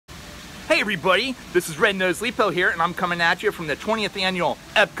Hey everybody, this is RednoseLepow here, and I'm coming at you from the 20th Annual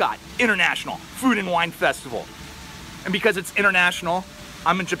Epcot International Food and Wine Festival. And because it's international,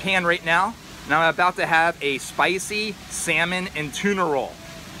 I'm in Japan right now, and I'm about to have a spicy salmon and tuna roll.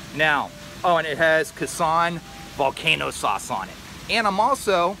 Now, oh, and it has Kasan volcano sauce on it. And I'm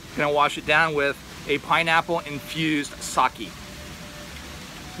also gonna wash it down with a pineapple infused sake.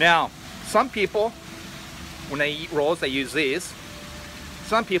 Now, some people, when they eat rolls, they use these.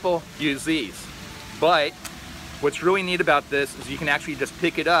 Some people use these, but what's really neat about this is you can actually just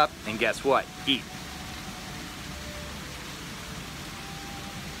pick it up and guess what? Eat.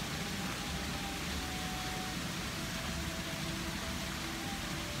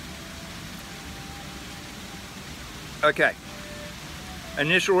 Okay,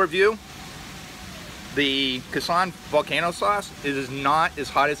 initial review. The Kasan volcano sauce is not as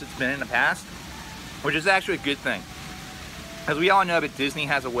hot as it's been in the past, which is actually a good thing. As we all know, that Disney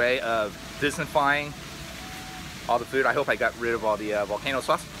has a way of disinfying all the food. I hope I got rid of all the volcano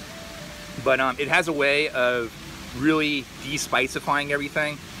sauce. But it has a way of really de-spicifying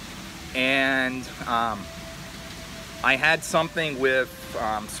everything. And I had something with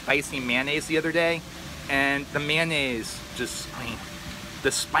spicy mayonnaise the other day. And the mayonnaise just, I mean,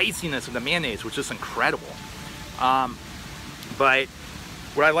 the spiciness of the mayonnaise was just incredible. But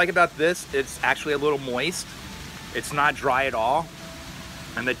what I like about this, it's actually a little moist. It's not dry at all,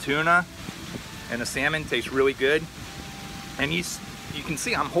 and the tuna and the salmon taste really good. And you can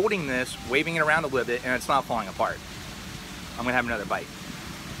see I'm holding this, waving it around a little bit, and it's not falling apart. I'm gonna have another bite.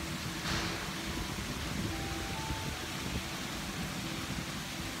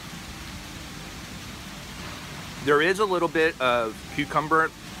 There is a little bit of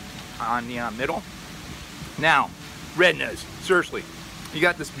cucumber on the middle. Now, Red Nose, seriously, you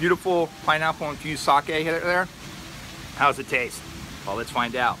got this beautiful pineapple infused sake there. How's it taste? Well, let's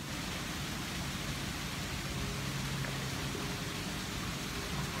find out.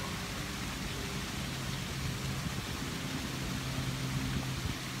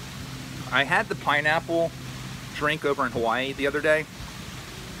 I had the pineapple drink over in Hawaii the other day,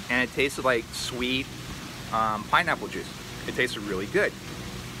 and it tasted like sweet pineapple juice. It tasted really good.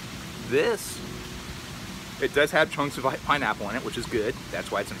 This, it does have chunks of pineapple in it, which is good. That's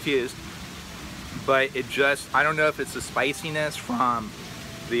why it's infused. But it just, I don't know if it's the spiciness from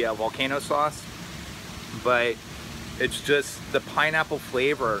the volcano sauce, but it's just the pineapple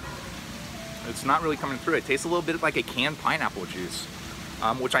flavor. It's not really coming through. It tastes a little bit like a canned pineapple juice,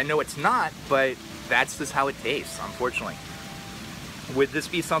 which I know it's not, but that's just how it tastes, unfortunately. Would this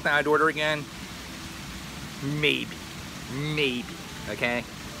be something I'd order again? Maybe, okay?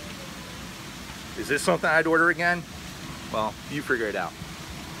 Is this something I'd order again? Well, you figure it out.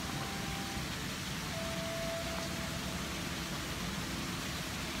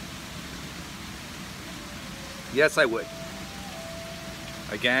 Yes, I would.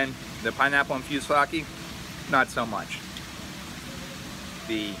 Again, the pineapple infused sake, not so much.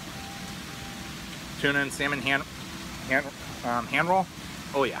 The tuna and salmon hand roll,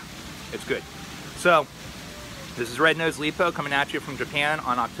 oh yeah, it's good. So, this is RednoseLepow coming at you from Japan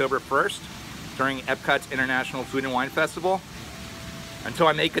on October 1st during Epcot's International Food and Wine Festival. Until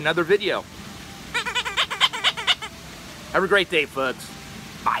I make another video. Have a great day, folks.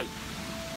 Bye.